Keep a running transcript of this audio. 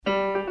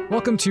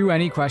Welcome to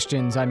Any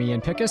Questions. I'm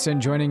Ian Pickus,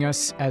 and joining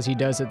us, as he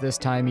does at this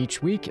time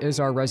each week, is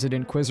our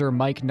resident quizzer,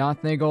 Mike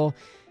Nothnagel.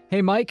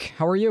 Hey, Mike,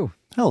 how are you?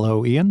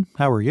 Hello, Ian.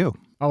 How are you?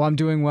 Oh, I'm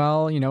doing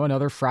well. You know,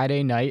 another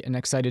Friday night and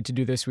excited to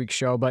do this week's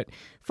show. But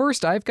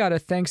first, I've got a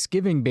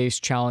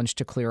Thanksgiving-based challenge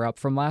to clear up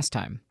from last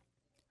time.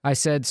 I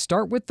said,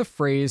 start with the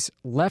phrase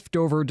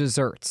leftover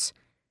desserts.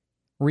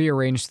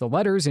 Rearrange the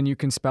letters and you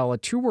can spell a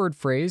two-word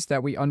phrase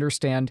that we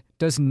understand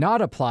does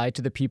not apply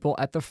to the people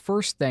at the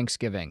first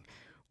Thanksgiving.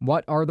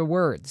 What are the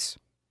words?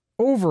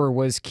 Over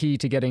was key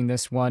to getting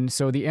this one,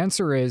 so the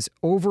answer is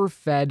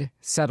overfed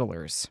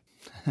settlers.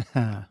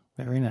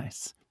 Very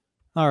nice.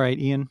 All right,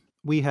 Ian,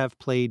 we have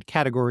played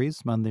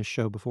categories on this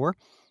show before,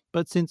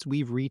 but since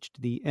we've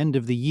reached the end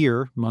of the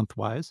year,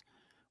 month-wise,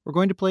 we're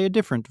going to play a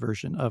different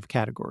version of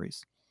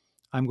categories.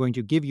 I'm going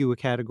to give you a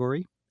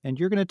category, and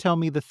you're going to tell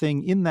me the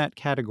thing in that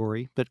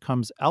category that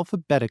comes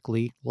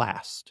alphabetically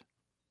last.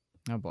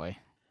 Oh, boy.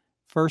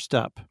 First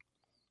up,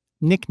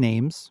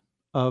 nicknames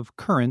of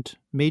current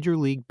Major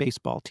League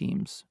Baseball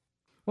teams.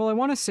 Well, I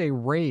want to say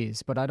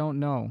Rays, but I don't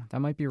know.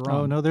 That might be wrong.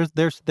 Oh, no,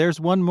 there's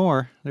one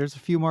more. There's a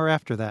few more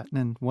after that,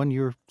 and one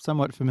you're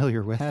somewhat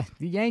familiar with.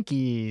 The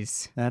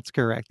Yankees. That's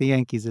correct. The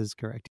Yankees is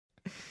correct.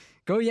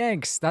 Go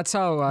Yanks. That's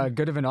how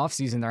good of an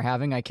offseason they're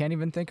having. I can't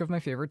even think of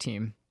my favorite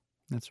team.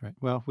 That's right.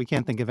 Well, we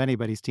can't think of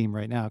anybody's team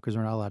right now because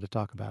we're not allowed to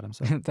talk about them.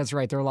 So. That's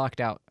right. They're locked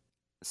out.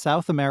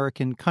 South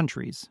American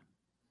countries.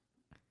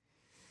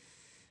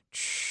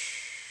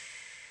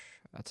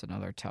 That's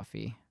another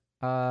toughie.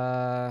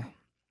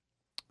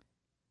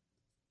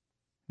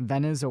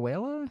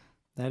 Venezuela?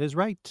 That is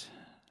right.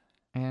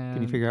 And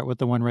can you figure out what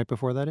the one right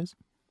before that is?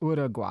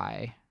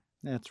 Uruguay.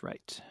 That's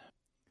right.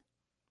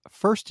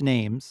 First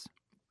names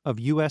of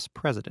U.S.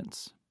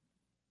 presidents.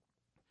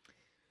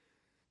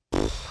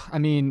 I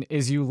mean,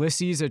 is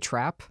Ulysses a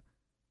trap?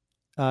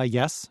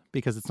 Yes,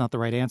 because it's not the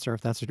right answer if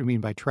that's what you mean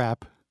by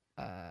trap.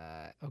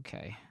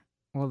 Okay.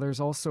 Well, there's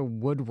also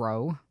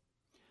Woodrow.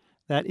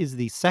 That is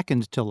the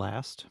second to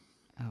last.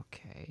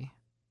 Okay.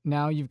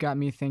 Now you've got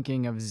me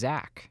thinking of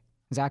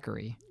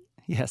Zachary.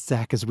 Yes,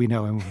 Zach, as we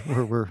know him.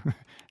 We're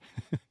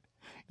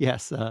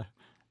yes,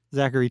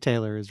 Zachary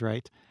Taylor is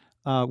right.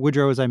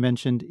 Woodrow, as I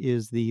mentioned,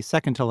 is the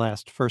second to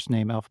last first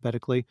name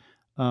alphabetically.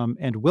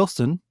 And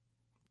Wilson,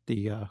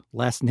 the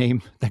last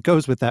name that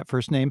goes with that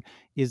first name,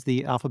 is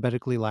the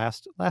alphabetically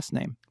last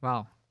name.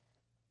 Wow.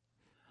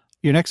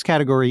 Your next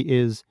category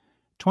is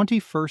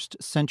 21st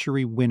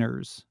century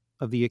winners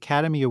of the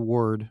Academy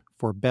Award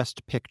for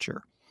Best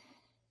Picture.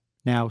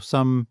 Now,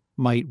 some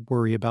might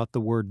worry about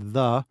the word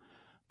the,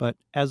 but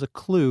as a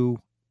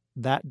clue,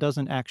 that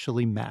doesn't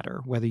actually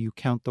matter, whether you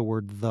count the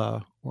word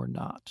the or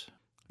not.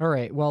 All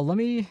right, well, let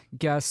me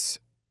guess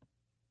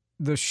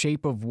The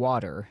Shape of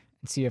Water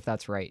and see if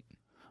that's right.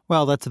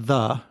 Well, that's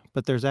the,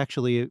 but there's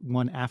actually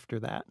one after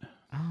that.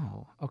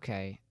 Oh,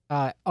 okay.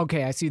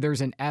 Okay, I see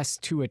there's an S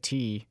to a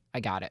T.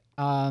 I got it.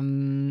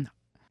 Well,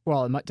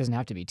 it doesn't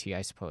have to be T,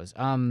 I suppose.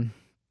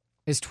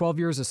 Is 12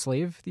 Years a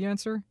Slave the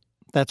answer?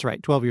 That's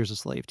right. 12 Years a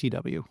Slave,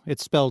 TW.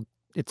 It's spelled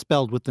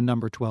with the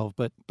number 12,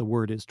 but the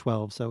word is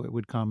 12, so it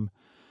would come.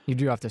 You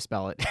do have to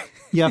spell it.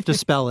 You have to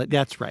spell it.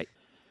 That's right.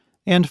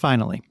 And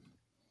finally,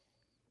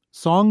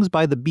 songs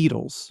by the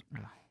Beatles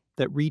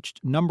that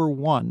reached number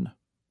 1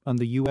 on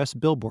the U.S.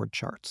 Billboard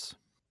charts.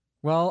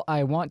 Well,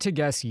 I want to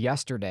guess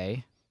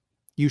Yesterday.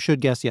 You should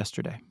guess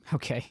Yesterday.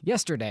 Okay,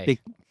 Yesterday.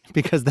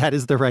 Because that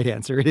is the right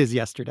answer. It is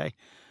Yesterday.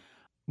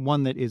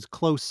 One that is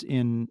close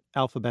in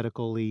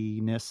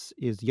alphabeticalness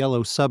is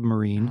Yellow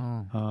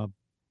Submarine,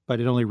 but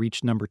it only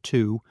reached number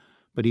 2.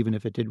 But even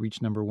if it did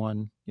reach number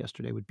 1,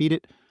 Yesterday would beat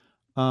it.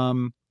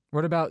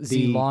 What about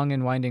The Long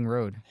and Winding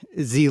Road?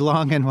 The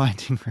Long and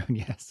Winding Road,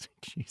 yes.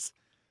 Jeez.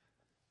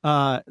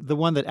 The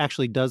one that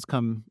actually does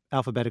come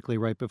alphabetically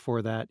right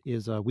before that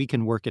is We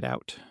Can Work It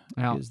Out.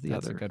 Oh, is the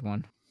that's other. A good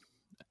one.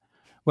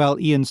 Well,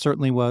 Ian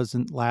certainly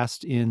wasn't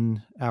last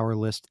in our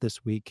list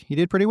this week. He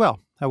did pretty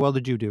well. How well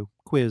did you do?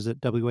 Quiz at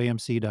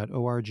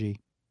wamc.org.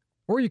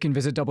 Or you can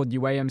visit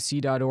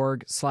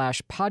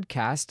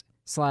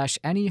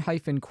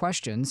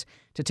wamc.org/podcast/any-questions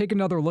to take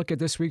another look at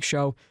this week's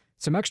show,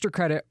 some extra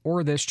credit,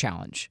 or this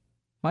challenge.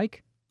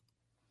 Mike?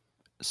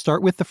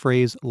 Start with the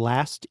phrase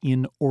last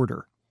in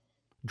order.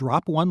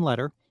 Drop one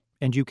letter,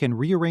 and you can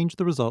rearrange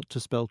the result to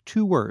spell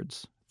 2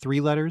 words,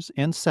 3 letters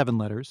and 7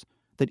 letters,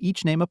 that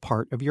each name a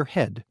part of your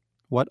head.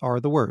 What are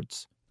the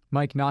words?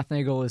 Mike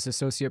Nothnagel is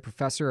Associate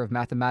Professor of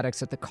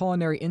Mathematics at the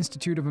Culinary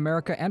Institute of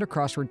America and a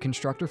crossword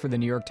constructor for the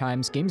New York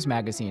Times, Games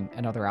Magazine,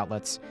 and other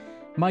outlets.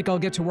 Mike, I'll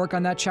get to work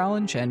on that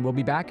challenge, and we'll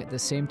be back at the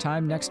same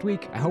time next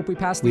week. I hope we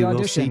pass the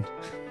audition.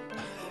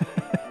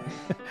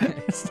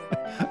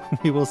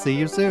 We will see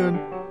you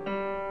soon.